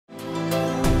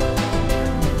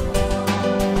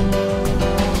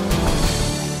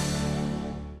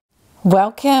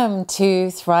Welcome to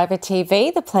Thriver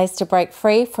TV, the place to break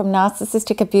free from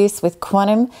narcissistic abuse with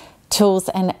quantum tools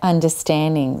and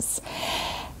understandings.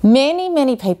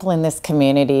 Many people in this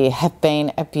community have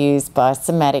been abused by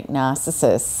somatic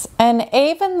narcissists. And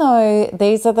even though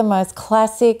these are the most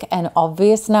classic and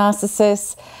obvious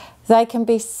narcissists, they can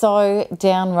be so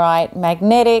downright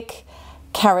magnetic,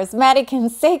 charismatic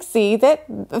and sexy that,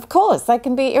 of course, they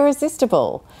can be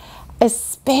irresistible,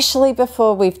 especially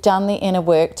before we've done the inner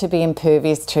work to be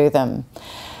impervious to them.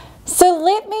 So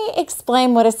let me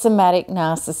explain what a somatic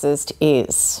narcissist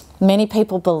is. Many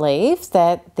people believe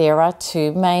that there are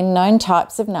two main known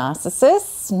types of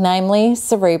narcissists, namely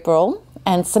cerebral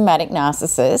and somatic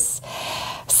narcissists.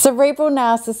 Cerebral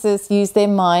narcissists use their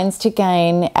minds to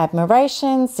gain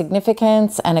admiration,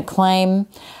 significance, and acclaim,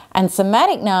 and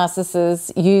somatic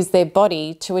narcissists use their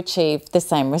body to achieve the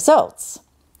same results.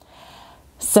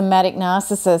 Somatic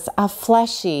narcissists are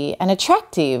flashy and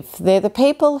attractive. They're the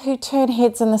people who turn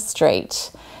heads in the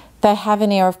street. They have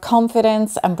an air of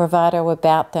confidence and bravado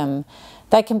about them.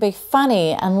 They can be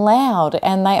funny and loud,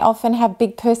 and they often have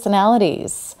big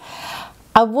personalities.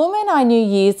 A woman I knew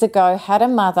years ago had a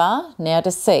mother, now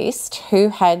deceased, who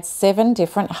had 7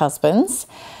 different husbands,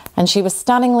 and she was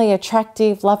stunningly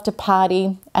attractive, loved to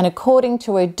party, and according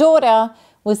to her daughter,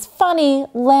 was funny,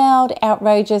 loud,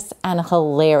 outrageous, and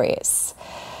hilarious.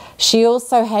 She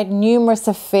also had numerous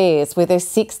affairs with her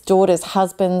 6 daughters'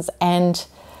 husbands and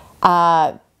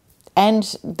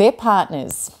their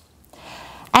partners.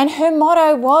 And her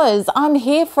motto was, I'm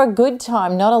here for a good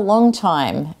time, not a long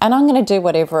time, and I'm going to do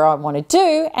whatever I want to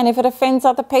do, and if it offends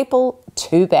other people,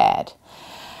 too bad.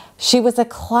 She was a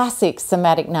classic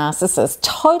somatic narcissist,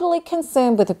 totally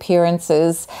concerned with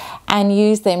appearances and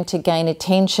used them to gain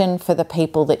attention for the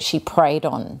people that she preyed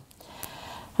on.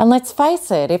 And let's face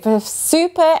it, if a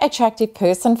super attractive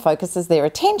person focuses their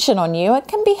attention on you, it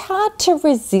can be hard to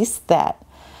resist that.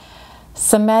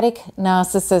 Somatic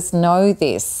narcissists know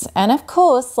this, and of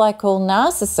course, like all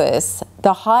narcissists,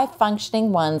 the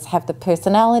high-functioning ones have the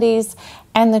personalities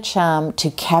and the charm to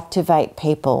captivate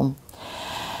people.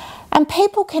 And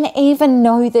people can even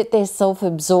know that they're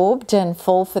self-absorbed and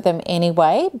fall for them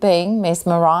anyway, being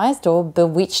mesmerised or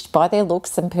bewitched by their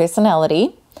looks and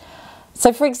personality.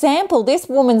 So, for example, this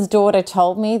woman's daughter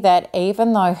told me that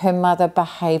even though her mother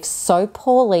behaved so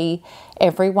poorly,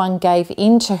 everyone gave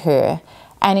in to her,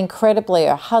 and incredibly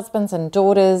her husbands and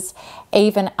daughters,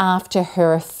 even after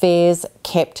her affairs,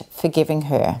 kept forgiving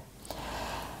her.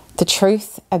 The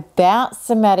truth about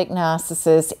somatic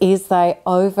narcissists is they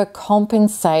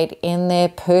overcompensate in their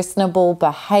personable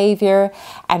behaviour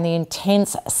and the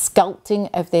intense sculpting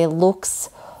of their looks,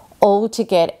 all to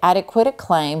get adequate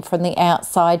acclaim from the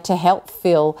outside to help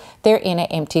fill their inner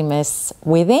emptiness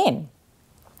within.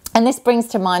 And this brings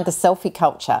to mind the selfie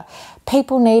culture.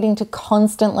 People needing to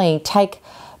constantly take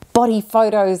body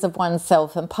photos of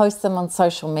oneself and post them on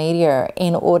social media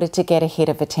in order to get a hit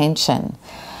of attention.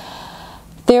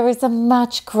 There is a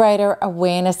much greater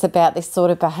awareness about this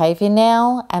sort of behaviour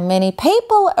now, and many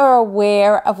people are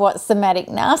aware of what somatic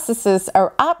narcissists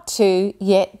are up to,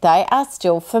 yet they are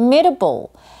still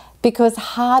formidable. Because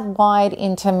hardwired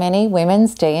into many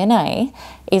women's DNA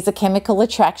is a chemical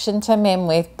attraction to men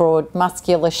with broad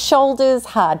muscular shoulders,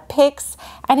 hard pecs,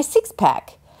 and a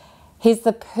six-pack. He's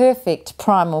the perfect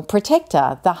primal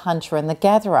protector, the hunter and the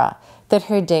gatherer that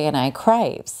her DNA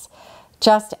craves.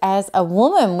 Just as a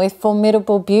woman with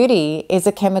formidable beauty is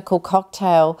a chemical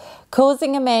cocktail,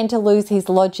 causing a man to lose his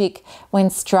logic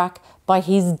when struck by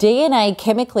his DNA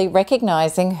chemically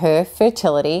recognizing her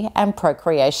fertility and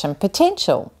procreation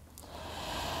potential.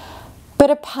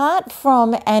 But apart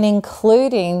from and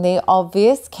including the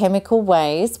obvious chemical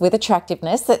ways with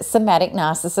attractiveness that somatic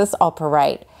narcissists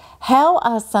operate, how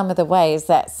are some of the ways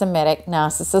that somatic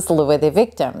narcissists lure their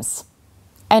victims?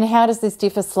 And how does this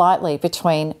differ slightly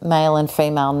between male and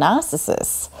female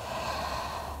narcissists?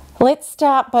 Let's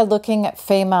start by looking at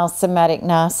female somatic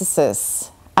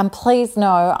narcissists. And please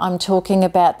know I'm talking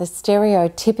about the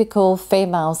stereotypical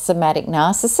female somatic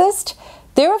narcissist.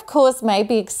 There, of course, may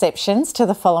be exceptions to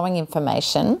the following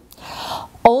information.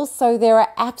 Also, there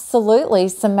are absolutely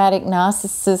somatic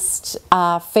narcissists,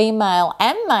 female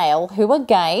and male, who are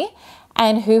gay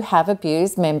and who have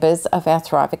abused members of our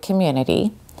Thriver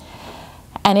community.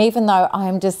 And even though I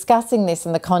am discussing this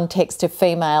in the context of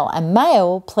female and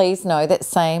male, please know that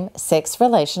same-sex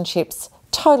relationships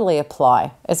totally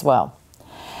apply as well.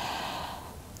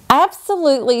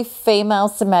 Absolutely, female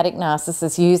somatic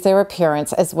narcissists use their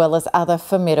appearance as well as other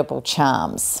formidable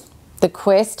charms. The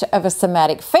quest of a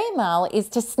somatic female is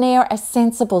to snare a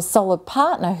sensible, solid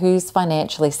partner who's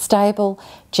financially stable,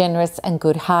 generous and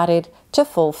good-hearted to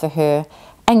fall for her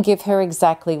and give her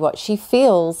exactly what she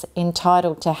feels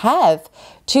entitled to have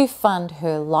to fund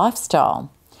her lifestyle.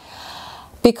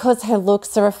 Because her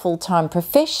looks are a full-time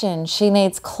profession, she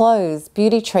needs clothes,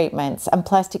 beauty treatments, and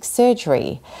plastic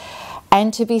surgery,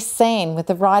 and to be seen with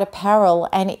the right apparel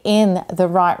and in the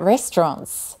right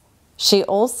restaurants. She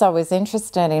also is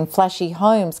interested in flashy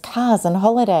homes, cars, and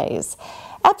holidays.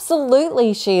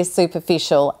 Absolutely, she is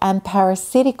superficial and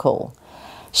parasitical.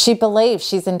 She believes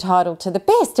she's entitled to the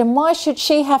best, and why should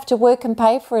she have to work and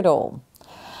pay for it all?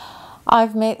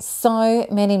 I've met so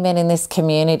many men in this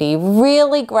community,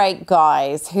 really great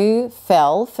guys who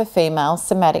fell for female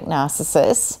somatic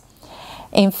narcissists.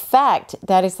 In fact,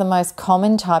 that is the most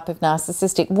common type of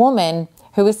narcissistic woman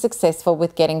who is successful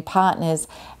with getting partners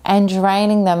and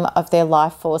draining them of their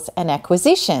life force and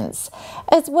acquisitions,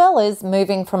 as well as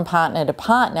moving from partner to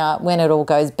partner when it all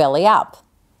goes belly up.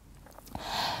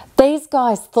 These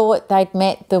guys thought they'd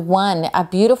met the one, a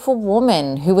beautiful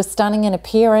woman who was stunning in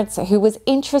appearance, who was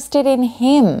interested in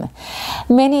him.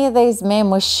 Many of these men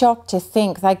were shocked to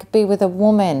think they could be with a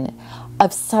woman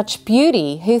of such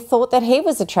beauty who thought that he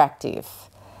was attractive.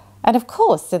 And of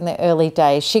course, in the early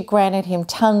days, she granted him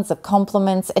tons of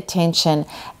compliments, attention,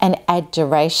 and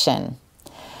adoration.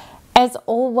 As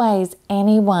always,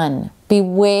 anyone,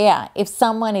 beware if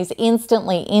someone is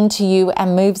instantly into you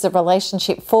and moves a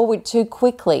relationship forward too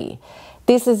quickly.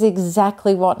 This is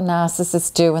exactly what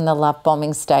narcissists do in the love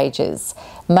bombing stages,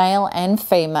 male and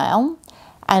female,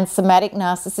 and somatic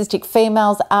narcissistic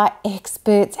females are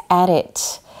experts at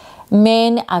it.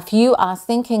 Men, if you are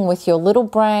thinking with your little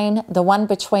brain, the one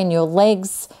between your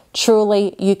legs,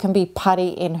 truly you can be putty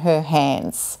in her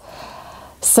hands.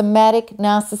 Somatic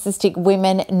narcissistic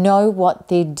women know what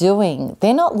they're doing.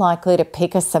 They're not likely to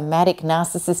pick a somatic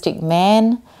narcissistic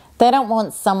man. They don't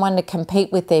want someone to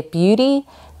compete with their beauty.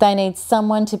 They need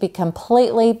someone to be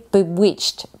completely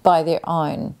bewitched by their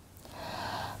own.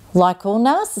 Like all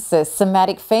narcissists,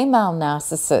 somatic female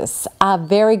narcissists are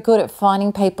very good at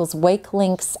finding people's weak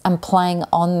links and playing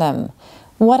on them.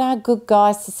 What are good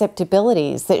guys'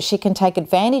 susceptibilities that she can take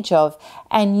advantage of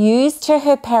and use to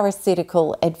her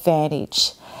parasitical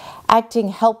advantage? Acting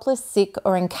helpless, sick,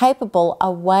 or incapable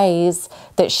are ways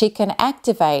that she can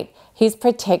activate his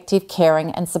protective,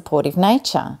 caring, and supportive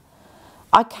nature.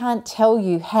 I can't tell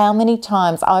you how many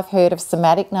times I've heard of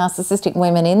somatic narcissistic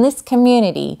women in this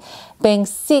community being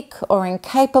sick or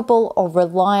incapable or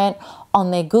reliant on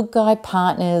their good guy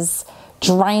partners,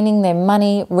 draining their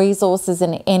money, resources,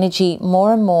 and energy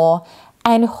more and more,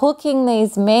 and hooking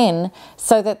these men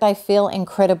so that they feel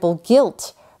incredible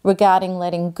guilt regarding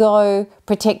letting go,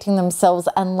 protecting themselves,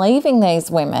 and leaving these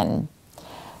women.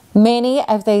 Many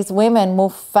of these women will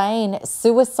feign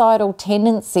suicidal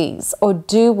tendencies or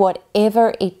do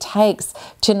whatever it takes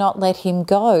to not let him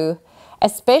go,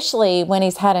 especially when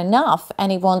he's had enough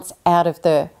and he wants out of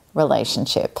the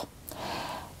relationship.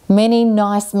 Many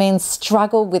nice men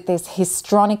struggle with this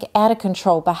histrionic,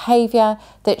 out-of-control behaviour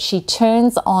that she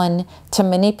turns on to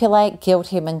manipulate, guilt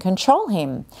him and control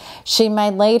him. She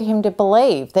may lead him to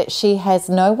believe that she has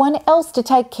no one else to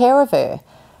take care of her.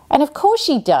 And of course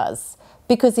she does,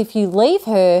 because if you leave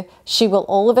her, she will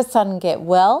all of a sudden get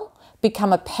well,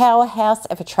 become a powerhouse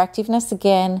of attractiveness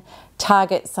again,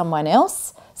 target someone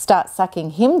else, start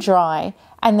sucking him dry,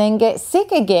 and then get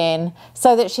sick again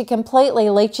so that she completely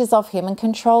leeches off him and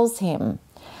controls him.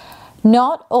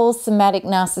 Not all somatic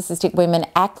narcissistic women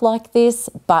act like this,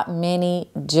 but many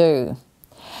do.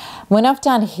 When I've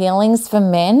done healings for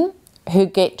men who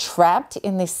get trapped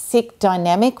in this sick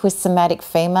dynamic with somatic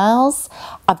females,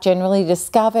 I've generally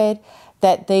discovered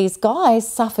that these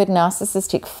guys suffered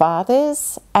narcissistic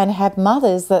fathers and had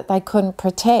mothers that they couldn't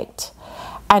protect.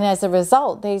 And as a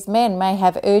result, these men may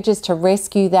have urges to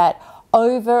rescue that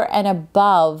over and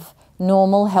above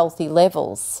normal healthy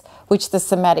levels, which the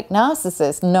somatic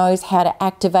narcissist knows how to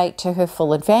activate to her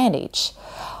full advantage.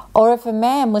 Or if a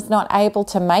man was not able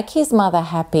to make his mother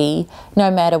happy, no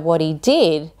matter what he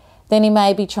did, then he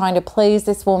may be trying to please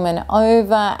this woman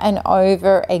over and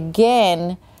over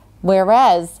again,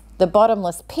 whereas the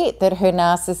bottomless pit that her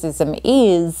narcissism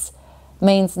is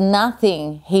means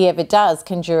nothing he ever does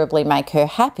can durably make her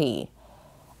happy.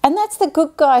 And that's the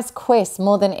good guy's quest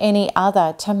more than any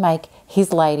other, to make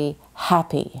his lady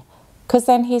happy, because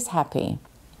then he's happy.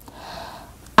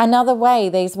 Another way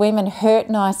these women hurt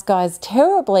nice guys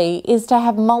terribly is to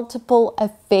have multiple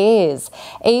affairs,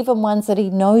 even ones that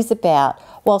he knows about,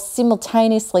 while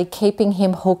simultaneously keeping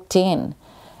him hooked in.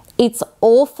 It's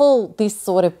awful, this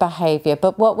sort of behaviour,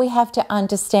 but what we have to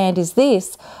understand is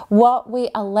this: what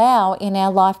we allow in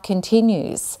our life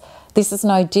continues. This is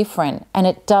no different, and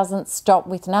it doesn't stop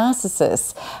with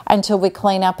narcissists until we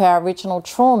clean up our original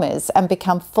traumas and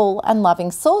become full and loving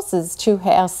sources to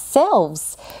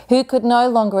ourselves, who could no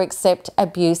longer accept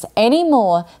abuse any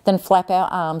more than flap our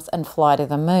arms and fly to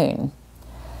the moon.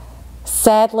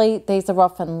 Sadly, these are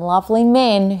often lovely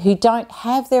men who don't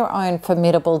have their own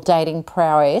formidable dating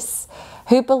prowess,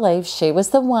 who believe she was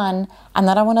the one and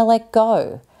they don't want to let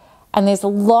go. And there's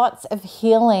lots of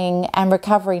healing and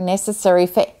recovery necessary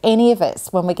for any of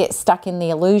us when we get stuck in the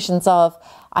illusions of,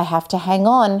 I have to hang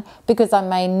on because I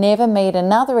may never meet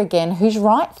another again who's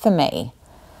right for me.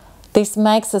 This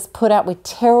makes us put up with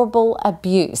terrible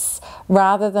abuse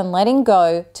rather than letting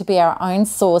go to be our own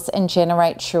source and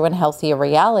generate true and healthier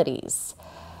realities.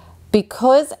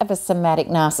 Because of a somatic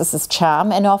narcissist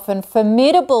charm and often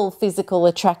formidable physical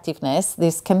attractiveness,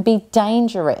 this can be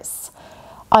dangerous.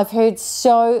 I've heard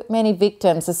so many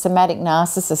victims of somatic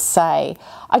narcissists say,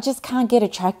 I just can't get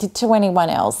attracted to anyone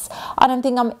else. I don't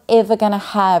think I'm ever going to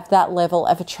have that level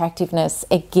of attractiveness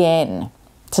again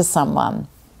to someone.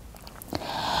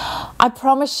 I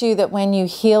promise you that when you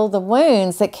heal the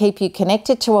wounds that keep you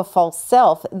connected to a false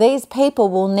self, these people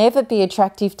will never be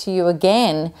attractive to you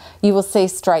again. You will see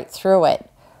straight through it.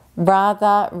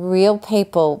 Rather, real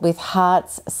people with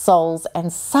hearts, souls,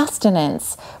 and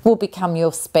sustenance will become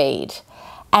your speed.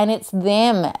 And it's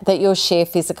them that you'll share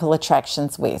physical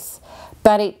attractions with.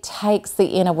 But it takes the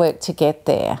inner work to get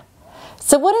there.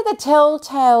 So what are the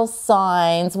telltale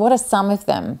signs, what are some of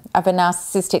them, of a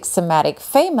narcissistic somatic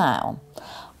female?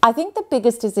 I think the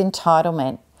biggest is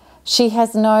entitlement. She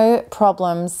has no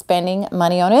problem spending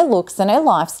money on her looks and her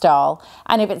lifestyle,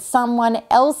 and if it's someone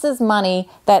else's money,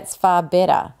 that's far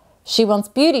better. She wants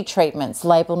beauty treatments,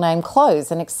 label name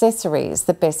clothes and accessories,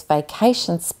 the best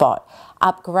vacation spot,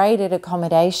 upgraded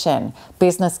accommodation,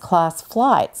 business class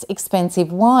flights,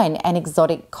 expensive wine and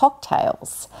exotic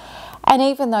cocktails. And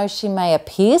even though she may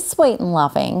appear sweet and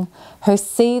loving, her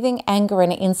seething anger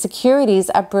and insecurities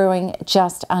are brewing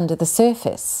just under the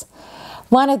surface.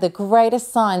 One of the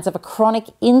greatest signs of a chronic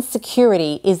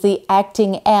insecurity is the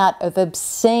acting out of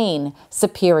obscene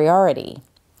superiority.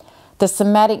 The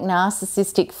somatic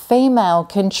narcissistic female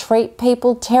can treat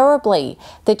people terribly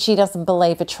that she doesn't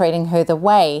believe are treating her the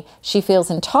way she feels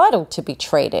entitled to be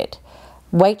treated.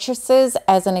 Waitresses,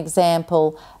 as an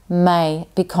example, may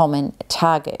be common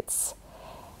targets.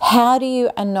 How do you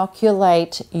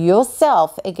inoculate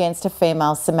yourself against a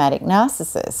female somatic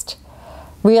narcissist?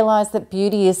 Realize that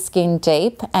beauty is skin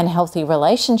deep and healthy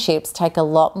relationships take a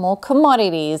lot more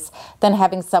commodities than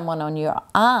having someone on your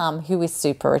arm who is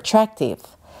super attractive.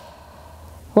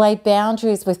 Lay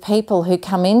boundaries with people who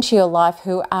come into your life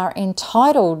who are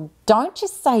entitled. Don't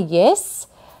just say yes.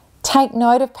 Take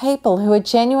note of people who are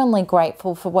genuinely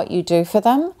grateful for what you do for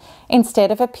them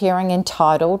instead of appearing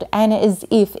entitled and as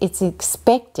if it's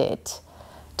expected.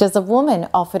 Does a woman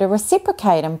offer to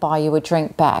reciprocate and buy you a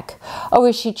drink back? Or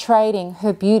is she trading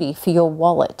her beauty for your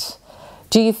wallet?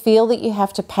 Do you feel that you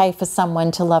have to pay for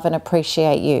someone to love and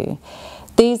appreciate you?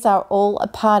 These are all a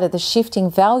part of the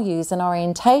shifting values and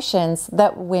orientations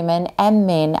that women and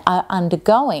men are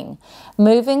undergoing,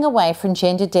 moving away from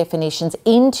gender definitions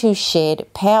into shared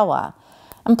power.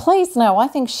 And please know, I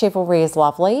think chivalry is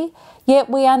lovely, yet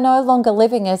we are no longer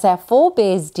living as our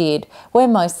forebears did, where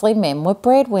mostly men were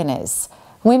breadwinners.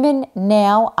 Women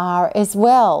now are as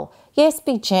well. Yes,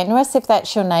 be generous if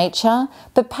that's your nature,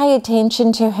 but pay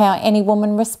attention to how any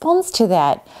woman responds to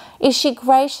that. Is she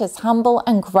gracious, humble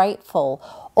and grateful,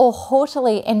 or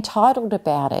haughtily entitled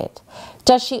about it?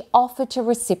 Does she offer to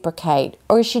reciprocate,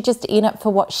 or is she just in it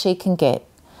for what she can get?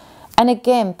 And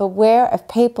again, beware of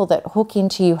people that hook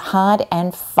into you hard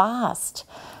and fast.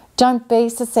 Don't be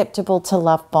susceptible to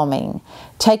love bombing.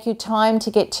 Take your time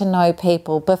to get to know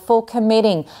people before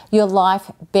committing your life,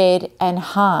 bed and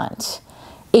heart.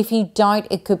 If you don't,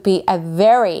 it could be a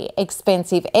very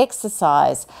expensive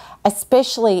exercise,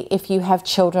 especially if you have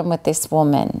children with this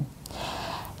woman.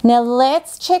 Now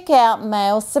let's check out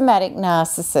male somatic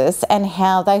narcissists and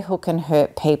how they hook and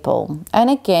hurt people. And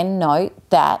again, note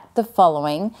that the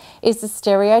following is the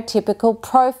stereotypical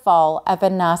profile of a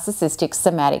narcissistic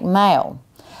somatic male.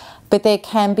 But there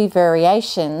can be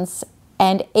variations,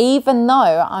 and even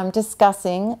though I'm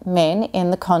discussing men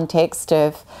in the context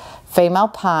of female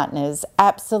partners,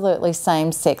 absolutely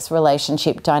same-sex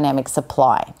relationship dynamics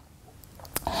apply.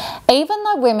 Even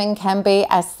though women can be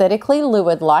aesthetically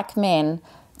lured like men,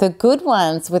 the good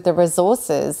ones with the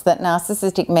resources that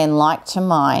narcissistic men like to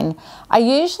mine are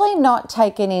usually not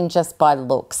taken in just by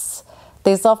looks.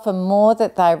 There's often more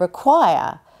that they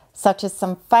require, such as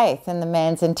some faith in the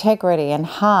man's integrity and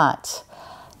heart,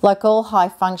 Like all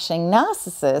high-functioning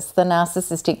narcissists, the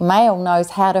narcissistic male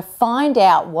knows how to find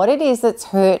out what it is that's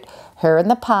hurt her in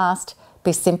the past,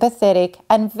 be sympathetic,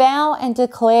 and vow and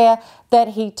declare that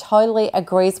he totally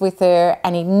agrees with her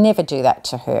and he'd never do that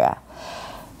to her.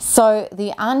 So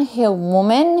the unhealed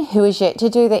woman who is yet to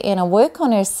do the inner work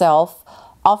on herself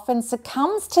often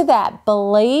succumbs to that,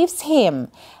 believes him,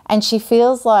 and she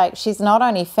feels like she's not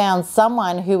only found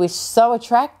someone who is so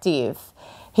attractive,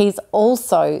 he's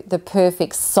also the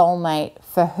perfect soulmate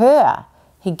for her.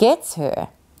 He gets her.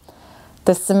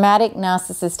 The somatic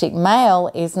narcissistic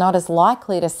male is not as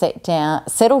likely to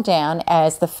settle down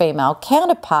as the female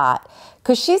counterpart,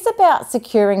 because she's about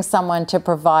securing someone to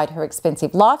provide her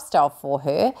expensive lifestyle for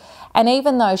her, and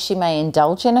even though she may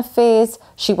indulge in affairs,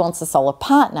 she wants a solid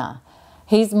partner.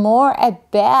 He's more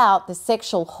about the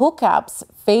sexual hookups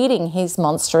feeding his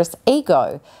monstrous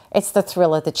ego. It's the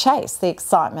thrill of the chase, the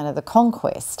excitement of the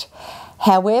conquest.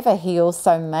 However, he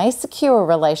also may secure a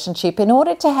relationship in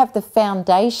order to have the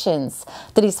foundations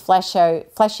that his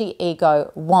flashy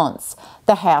ego wants: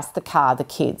 the house, the car, the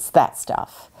kids, that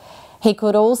stuff. He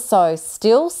could also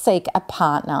still seek a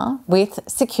partner with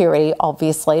security,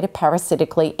 obviously, to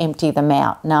parasitically empty them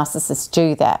out. Narcissists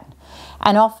do that.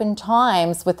 And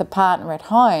oftentimes, with a partner at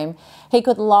home, he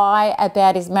could lie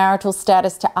about his marital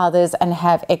status to others and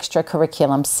have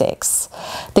extracurricular sex.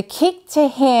 The kick to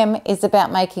him is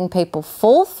about making people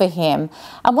fall for him.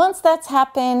 And once that's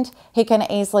happened, he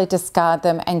can easily discard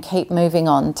them and keep moving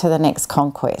on to the next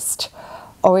conquest.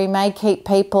 Or he may keep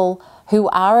people who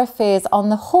are affairs on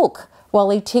the hook while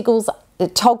he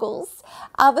toggles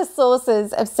other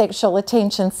sources of sexual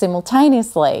attention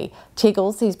simultaneously.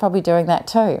 Tiggles, he's probably doing that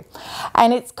too.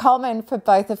 And it's common for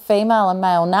both a female and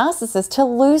male narcissist to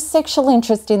lose sexual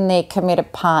interest in their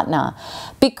committed partner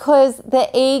because the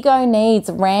ego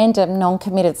needs random,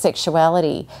 non-committed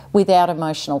sexuality without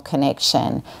emotional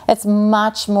connection. It's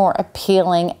much more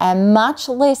appealing and much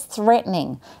less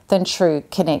threatening than true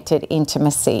connected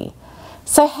intimacy.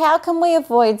 So how can we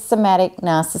avoid somatic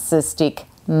narcissistic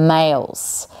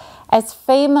males? As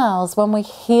females, when we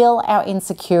heal our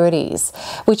insecurities,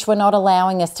 which were not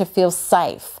allowing us to feel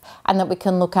safe and that we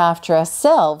can look after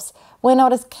ourselves, we're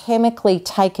not as chemically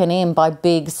taken in by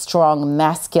big, strong,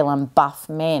 masculine, buff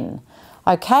men.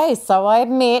 Okay, so I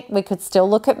admit we could still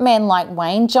look at men like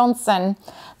Wayne Johnson,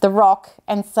 The Rock,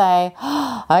 and say,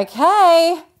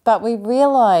 okay, but we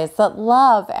realize that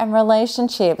love and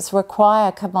relationships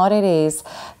require commodities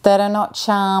that are not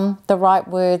charm, the right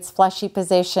words, flashy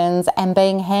possessions, and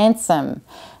being handsome.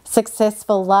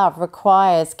 Successful love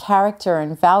requires character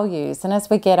and values, and as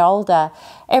we get older,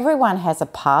 everyone has a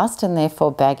past and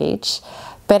therefore baggage.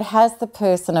 But has the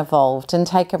person evolved and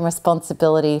taken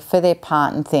responsibility for their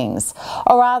part in things?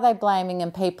 Or are they blaming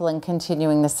people and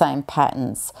continuing the same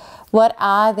patterns? What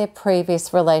are their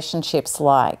previous relationships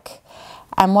like?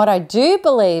 And what I do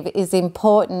believe is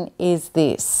important is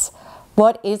this.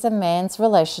 What is a man's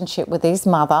relationship with his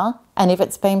mother? And if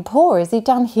it's been poor, has he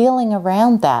done healing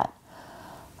around that?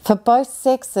 For both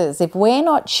sexes, if we're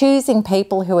not choosing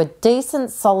people who are decent,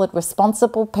 solid,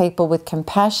 responsible people with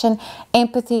compassion,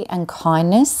 empathy and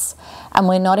kindness, and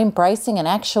we're not embracing and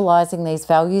actualizing these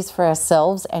values for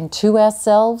ourselves and to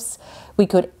ourselves, we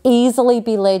could easily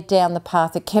be led down the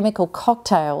path of chemical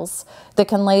cocktails that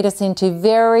can lead us into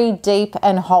very deep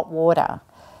and hot water.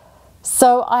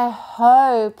 So I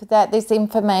hope that this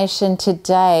information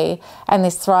today and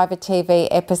this Thriver TV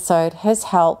episode has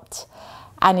helped.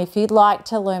 And if you'd like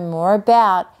to learn more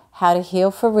about how to heal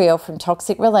for real from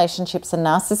toxic relationships and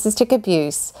narcissistic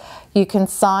abuse, you can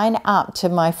sign up to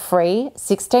my free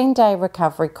 16-day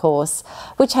recovery course,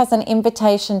 which has an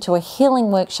invitation to a healing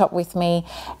workshop with me.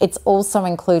 It also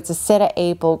includes a set of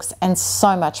ebooks and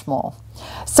so much more.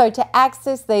 So to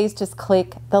access these, just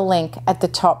click the link at the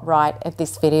top right of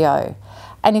this video.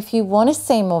 And if you want to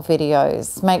see more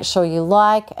videos, make sure you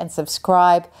like and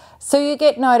subscribe so you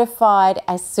get notified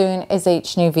as soon as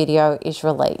each new video is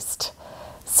released.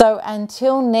 So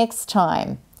until next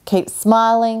time, keep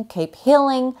smiling, keep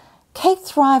healing, keep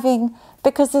thriving,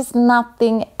 because there's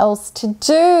nothing else to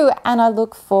do. And I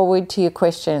look forward to your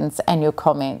questions and your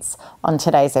comments on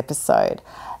today's episode.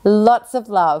 Lots of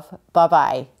love.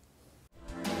 Bye-bye.